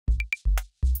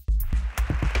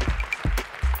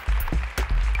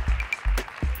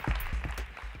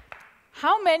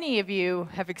How many of you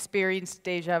have experienced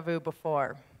déjà vu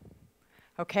before?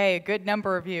 Okay, a good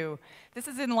number of you. This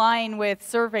is in line with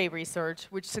survey research,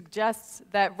 which suggests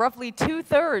that roughly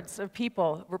 2/3 of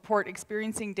people report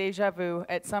experiencing déjà vu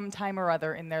at some time or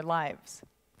other in their lives.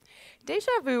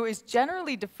 Déjà vu is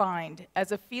generally defined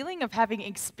as a feeling of having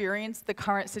experienced the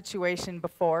current situation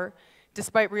before,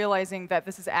 despite realizing that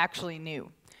this is actually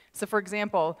new. So for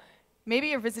example, maybe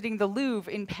you're visiting the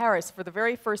Louvre in Paris for the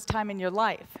very first time in your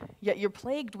life, yet you're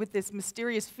plagued with this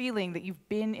mysterious feeling that you've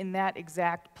been in that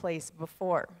exact place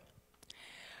before.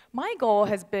 My goal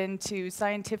has been to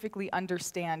scientifically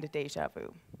understand déjà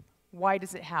vu. Why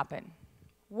does it happen?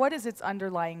 What is its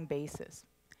underlying basis?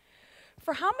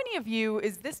 For how many of you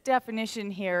is this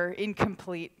definition here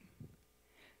incomplete?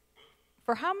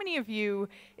 For how many of you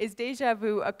is déjà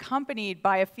vu accompanied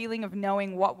by a feeling of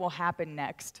knowing what will happen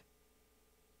next?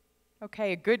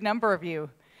 Okay, a good number of you.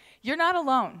 You're not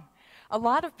alone. A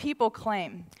lot of people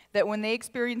claim that when they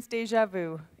experience déjà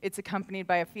vu, it's accompanied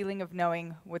by a feeling of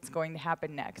knowing what's going to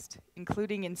happen next,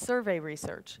 including in survey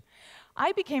research.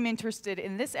 I became interested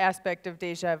in this aspect of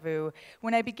déjà vu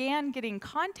when I began getting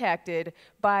contacted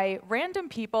by random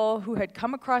people who had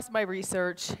come across my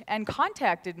research and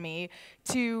contacted me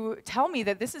to tell me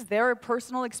that this is their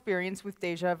personal experience with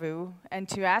déjà vu and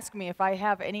to ask me if I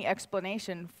have any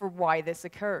explanation for why this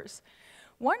occurs.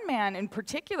 One man in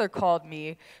particular called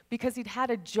me because he'd had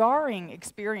a jarring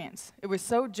experience. It was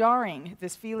so jarring,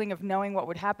 this feeling of knowing what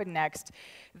would happen next,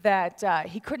 that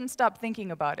he couldn't stop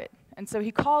thinking about it. And so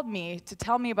he called me to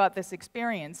tell me about this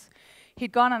experience.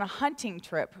 He'd gone on a hunting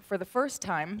trip for the first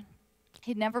time.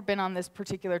 He'd never been on this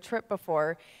particular trip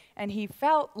before, and he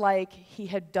felt like he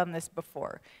had done this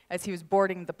before. As he was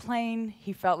boarding the plane,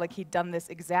 he felt like he'd done this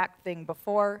exact thing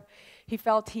before. He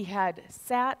felt he had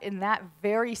sat in that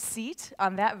very seat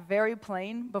on that very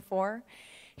plane before.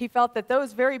 He felt that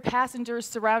those very passengers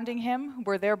surrounding him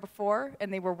were there before,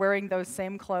 and they were wearing those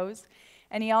same clothes.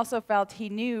 And he also felt he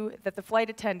knew that the flight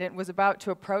attendant was about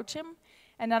to approach him,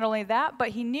 and not only that, but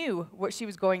he knew what she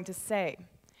was going to say.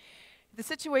 The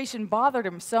situation bothered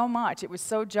him so much, it was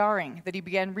so jarring, that he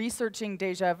began researching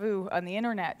déjà vu on the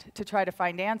internet to try to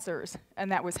find answers,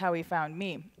 and that was how he found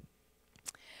me.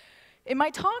 In my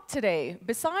talk today,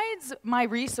 besides my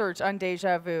research on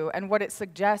déjà vu and what it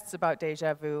suggests about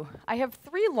déjà vu, I have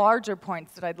three larger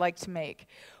points that I'd like to make.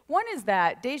 One is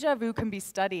that déjà vu can be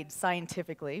studied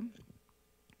scientifically.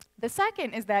 The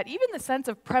second is that even the sense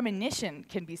of premonition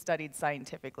can be studied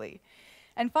scientifically.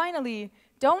 And finally,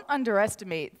 don't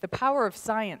underestimate the power of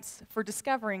science for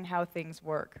discovering how things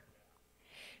work.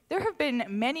 There have been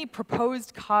many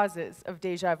proposed causes of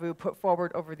déjà vu put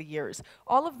forward over the years,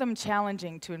 all of them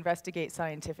challenging to investigate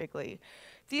scientifically.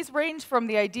 These range from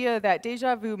the idea that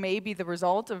déjà vu may be the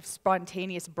result of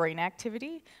spontaneous brain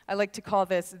activity. I like to call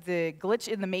this the glitch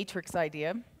in the matrix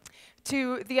idea,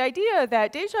 to the idea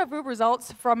that déjà vu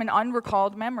results from an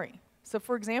unrecalled memory. So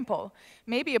for example,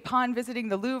 maybe upon visiting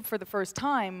the Louvre for the first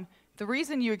time, the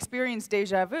reason you experience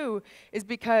déjà vu is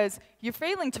because you're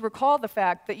failing to recall the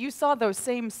fact that you saw those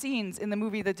same scenes in the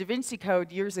movie The Da Vinci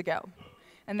Code years ago.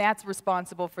 And that's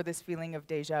responsible for this feeling of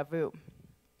déjà vu.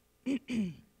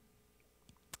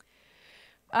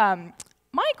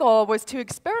 My goal was to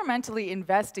experimentally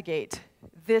investigate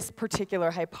this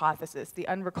particular hypothesis, the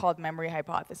unrecalled memory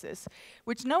hypothesis,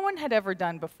 which no one had ever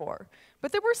done before.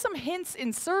 But there were some hints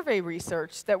in survey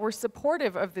research that were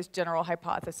supportive of this general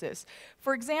hypothesis.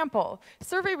 For example,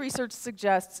 survey research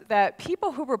suggests that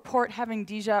people who report having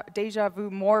déjà vu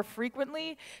more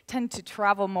frequently tend to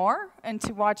travel more and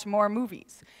to watch more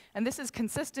movies. And this is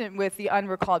consistent with the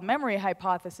unrecalled memory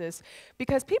hypothesis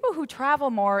because people who travel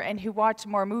more and who watch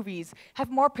more movies have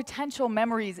more potential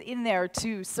memories in there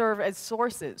to serve as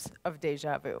sources of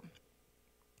déjà vu.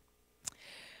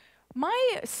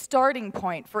 My starting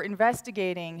point for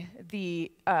investigating the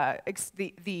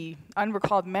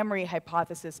unrecalled memory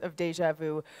hypothesis of déjà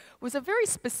vu was a very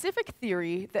specific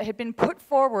theory that had been put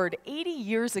forward 80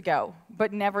 years ago,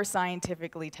 but never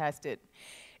scientifically tested.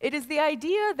 It is the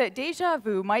idea that déjà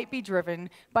vu might be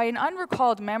driven by an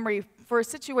unrecalled memory for a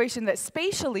situation that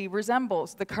spatially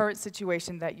resembles the current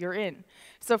situation that you're in.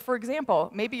 So for example,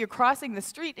 maybe you're crossing the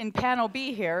street in panel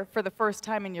B here for the first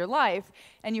time in your life,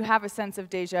 and you have a sense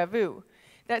of déjà vu.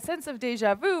 That sense of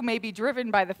déjà vu may be driven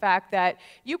by the fact that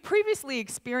you previously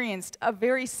experienced a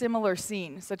very similar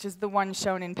scene, such as the one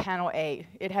shown in panel A.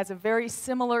 It has a very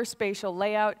similar spatial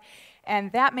layout,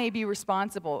 and that may be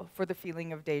responsible for the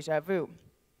feeling of déjà vu.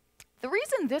 The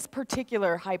reason this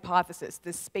particular hypothesis,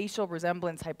 this spatial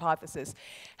resemblance hypothesis,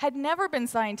 had never been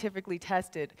scientifically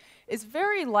tested is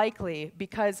very likely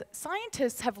because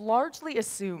scientists have largely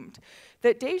assumed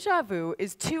that déjà vu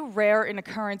is too rare an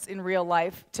occurrence in real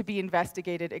life to be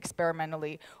investigated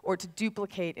experimentally or to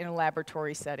duplicate in a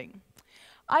laboratory setting.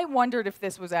 I wondered if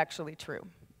this was actually true.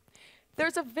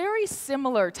 There's a very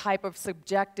similar type of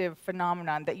subjective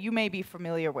phenomenon that you may be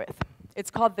familiar with. It's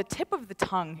called the tip of the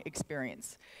tongue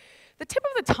experience. The tip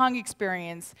of the tongue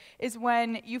experience is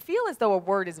when you feel as though a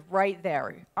word is right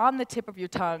there, on the tip of your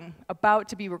tongue, about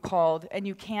to be recalled, and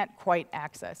you can't quite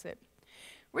access it.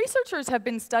 Researchers have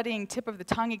been studying tip of the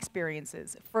tongue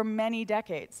experiences for many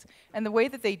decades, and the way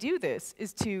that they do this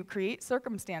is to create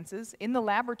circumstances in the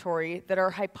laboratory that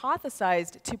are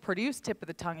hypothesized to produce tip of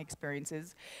the tongue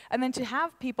experiences, and then to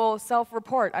have people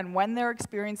self-report on when they're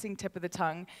experiencing tip of the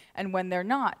tongue and when they're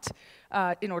not,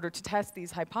 in order to test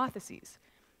these hypotheses.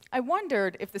 I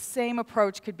wondered if the same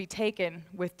approach could be taken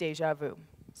with déjà vu.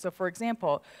 So for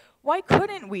example, why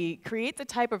couldn't we create the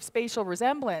type of spatial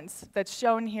resemblance that's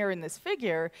shown here in this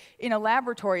figure in a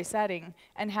laboratory setting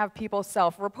and have people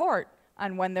self-report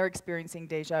on when they're experiencing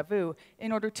déjà vu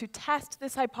in order to test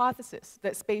this hypothesis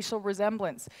that spatial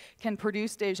resemblance can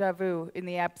produce déjà vu in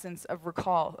the absence of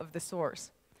recall of the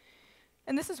source?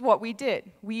 And this is what we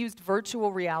did. We used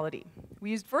virtual reality.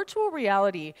 We used virtual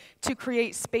reality to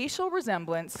create spatial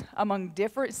resemblance among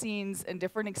different scenes and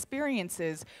different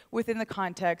experiences within the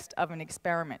context of an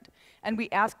experiment. And we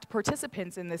asked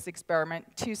participants in this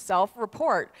experiment to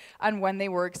self-report on when they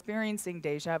were experiencing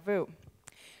déjà vu.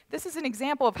 This is an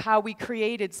example of how we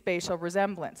created spatial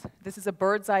resemblance. This is a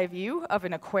bird's eye view of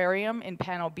an aquarium in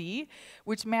panel B,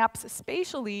 which maps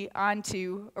spatially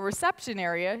onto a reception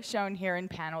area shown here in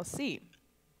panel C.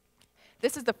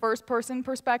 This is the first-person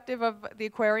perspective of the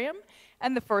aquarium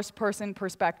and the first-person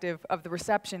perspective of the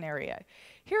reception area.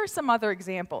 Here are some other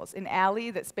examples: an alley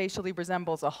that spatially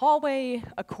resembles a hallway,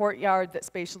 a courtyard that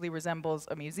spatially resembles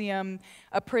a museum,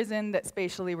 a prison that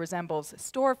spatially resembles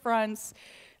storefronts,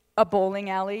 a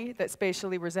bowling alley that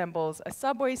spatially resembles a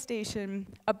subway station,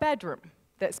 a bedroom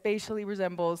that spatially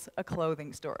resembles a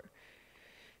clothing store.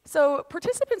 So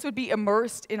participants would be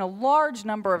immersed in a large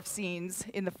number of scenes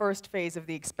in the first phase of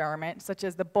the experiment, such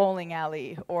as the bowling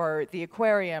alley, or the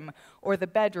aquarium, or the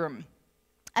bedroom.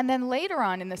 And then later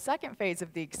on, in the second phase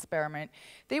of the experiment,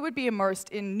 they would be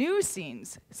immersed in new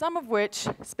scenes, some of which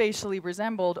spatially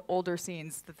resembled older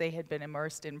scenes that they had been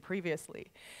immersed in previously.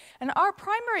 And our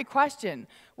primary question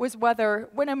was whether,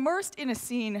 when immersed in a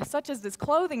scene such as this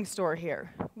clothing store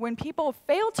here, when people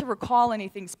fail to recall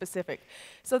anything specific,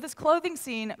 so this clothing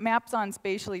scene maps on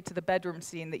spatially to the bedroom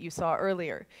scene that you saw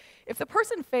earlier, if the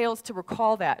person fails to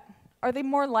recall that, are they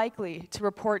more likely to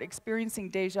report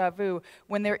experiencing déjà vu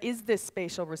when there is this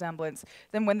spatial resemblance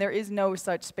than when there is no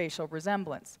such spatial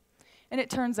resemblance? And it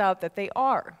turns out that they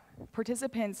are.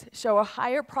 Participants show a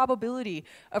higher probability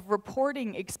of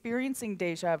reporting experiencing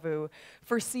déjà vu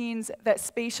for scenes that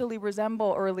spatially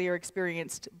resemble earlier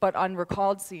experienced but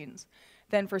unrecalled scenes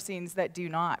than for scenes that do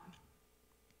not.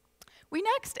 We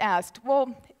next asked,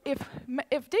 well, if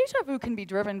déjà vu can be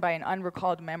driven by an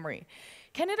unrecalled memory,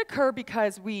 can it occur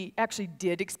because we actually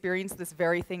did experience this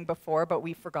very thing before, but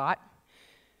we forgot?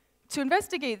 To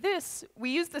investigate this,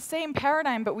 we used the same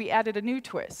paradigm, but we added a new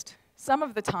twist. Some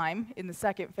of the time, in the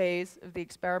second phase of the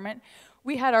experiment,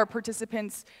 we had our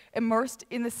participants immersed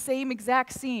in the same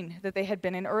exact scene that they had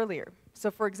been in earlier.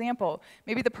 So for example,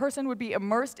 maybe the person would be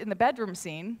immersed in the bedroom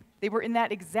scene. They were in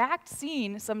that exact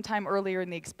scene sometime earlier in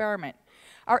the experiment.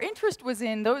 Our interest was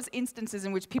in those instances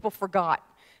in which people forgot.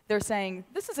 They're saying,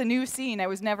 this is a new scene, I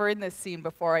was never in this scene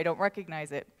before, I don't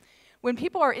recognize it. When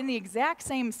people are in the exact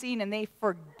same scene and they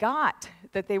forgot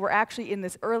that they were actually in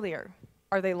this earlier,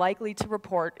 are they likely to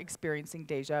report experiencing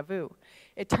déjà vu?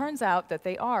 It turns out that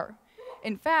they are.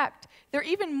 In fact, they're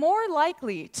even more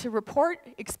likely to report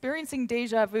experiencing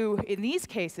déjà vu in these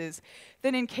cases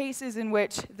than in cases in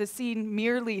which the scene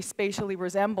merely spatially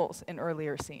resembles an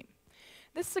earlier scene.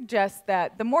 This suggests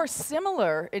that the more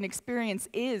similar an experience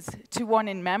is to one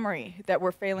in memory that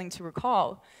we're failing to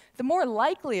recall, the more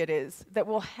likely it is that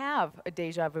we'll have a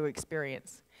déjà vu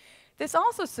experience. This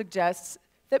also suggests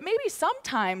that maybe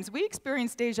sometimes we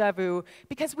experience déjà vu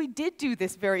because we did do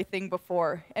this very thing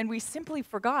before and we simply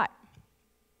forgot.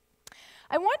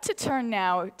 I want to turn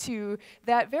now to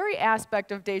that very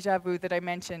aspect of déjà vu that I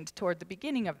mentioned toward the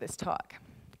beginning of this talk,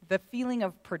 the feeling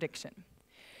of prediction.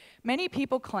 Many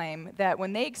people claim that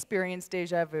when they experience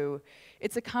déjà vu,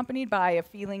 it's accompanied by a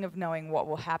feeling of knowing what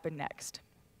will happen next.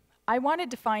 I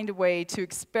wanted to find a way to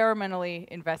experimentally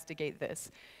investigate this.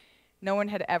 No one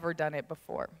had ever done it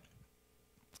before.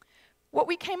 What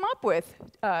we came up with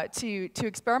to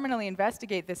experimentally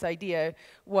investigate this idea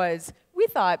was, we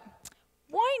thought,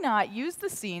 why not use the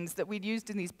scenes that we'd used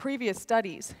in these previous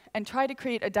studies and try to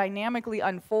create a dynamically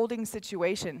unfolding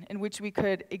situation in which we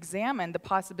could examine the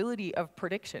possibility of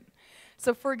prediction?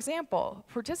 So for example,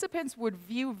 participants would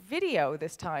view video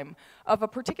this time of a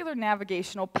particular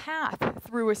navigational path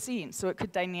through a scene, so it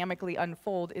could dynamically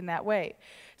unfold in that way.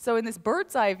 So in this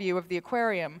bird's eye view of the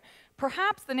aquarium,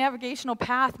 perhaps the navigational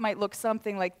path might look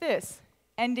something like this,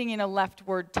 ending in a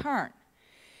leftward turn.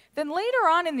 Then later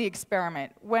on in the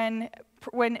experiment, when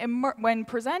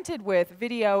presented with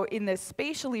video in this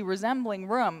spatially resembling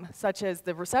room, such as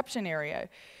the reception area,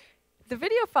 the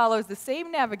video follows the same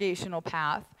navigational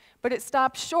path, but it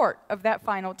stops short of that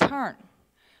final turn.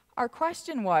 Our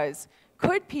question was,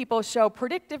 could people show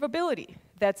predictive ability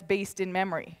that's based in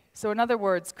memory? So in other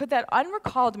words, could that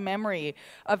unrecalled memory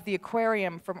of the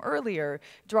aquarium from earlier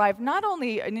drive not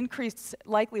only an increased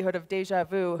likelihood of déjà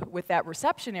vu with that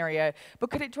reception area,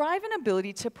 but could it drive an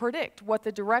ability to predict what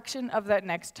the direction of that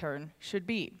next turn should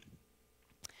be?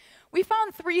 We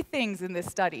found 3 things in this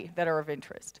study that are of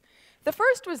interest. The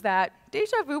first was that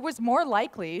déjà vu was more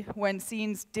likely when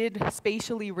scenes did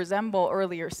spatially resemble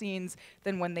earlier scenes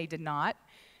than when they did not.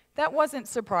 That wasn't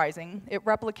surprising. It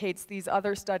replicates these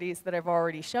other studies that I've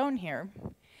already shown here.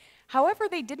 However,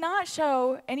 they did not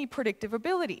show any predictive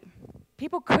ability.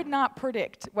 People could not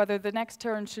predict whether the next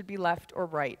turn should be left or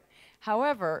right.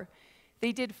 However,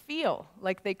 they did feel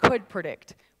like they could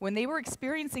predict. When they were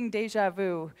experiencing déjà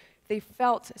vu, they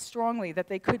felt strongly that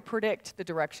they could predict the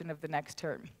direction of the next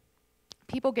turn.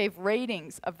 People gave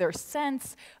ratings of their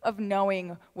sense of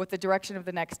knowing what the direction of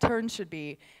the next turn should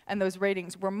be, and those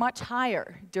ratings were much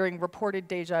higher during reported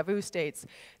déjà vu states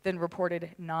than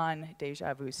reported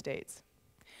non-déjà vu states.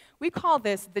 We call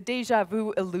this the déjà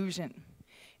vu illusion.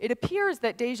 It appears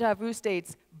that déjà vu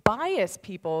states bias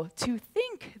people to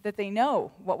think that they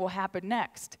know what will happen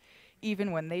next,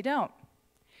 even when they don't.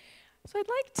 So I'd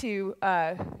like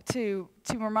to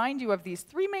remind you of these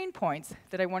 3 main points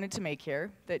that I wanted to make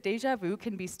here: that déjà vu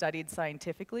can be studied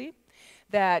scientifically,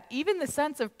 that even the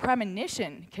sense of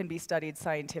premonition can be studied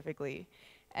scientifically,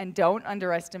 and don't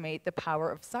underestimate the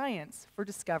power of science for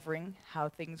discovering how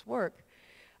things work.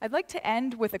 I'd like to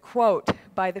end with a quote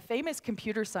by the famous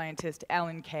computer scientist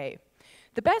Alan Kay.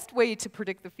 "The best way to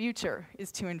predict the future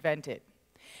is to invent it."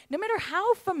 No matter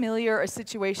how familiar a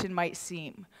situation might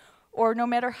seem, or no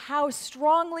matter how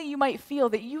strongly you might feel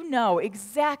that you know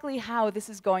exactly how this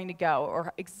is going to go,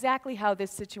 or exactly how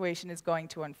this situation is going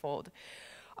to unfold,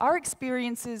 our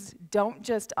experiences don't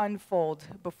just unfold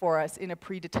before us in a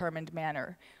predetermined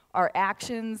manner. Our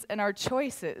actions and our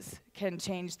choices can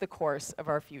change the course of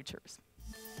our futures.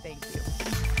 Thank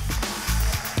you.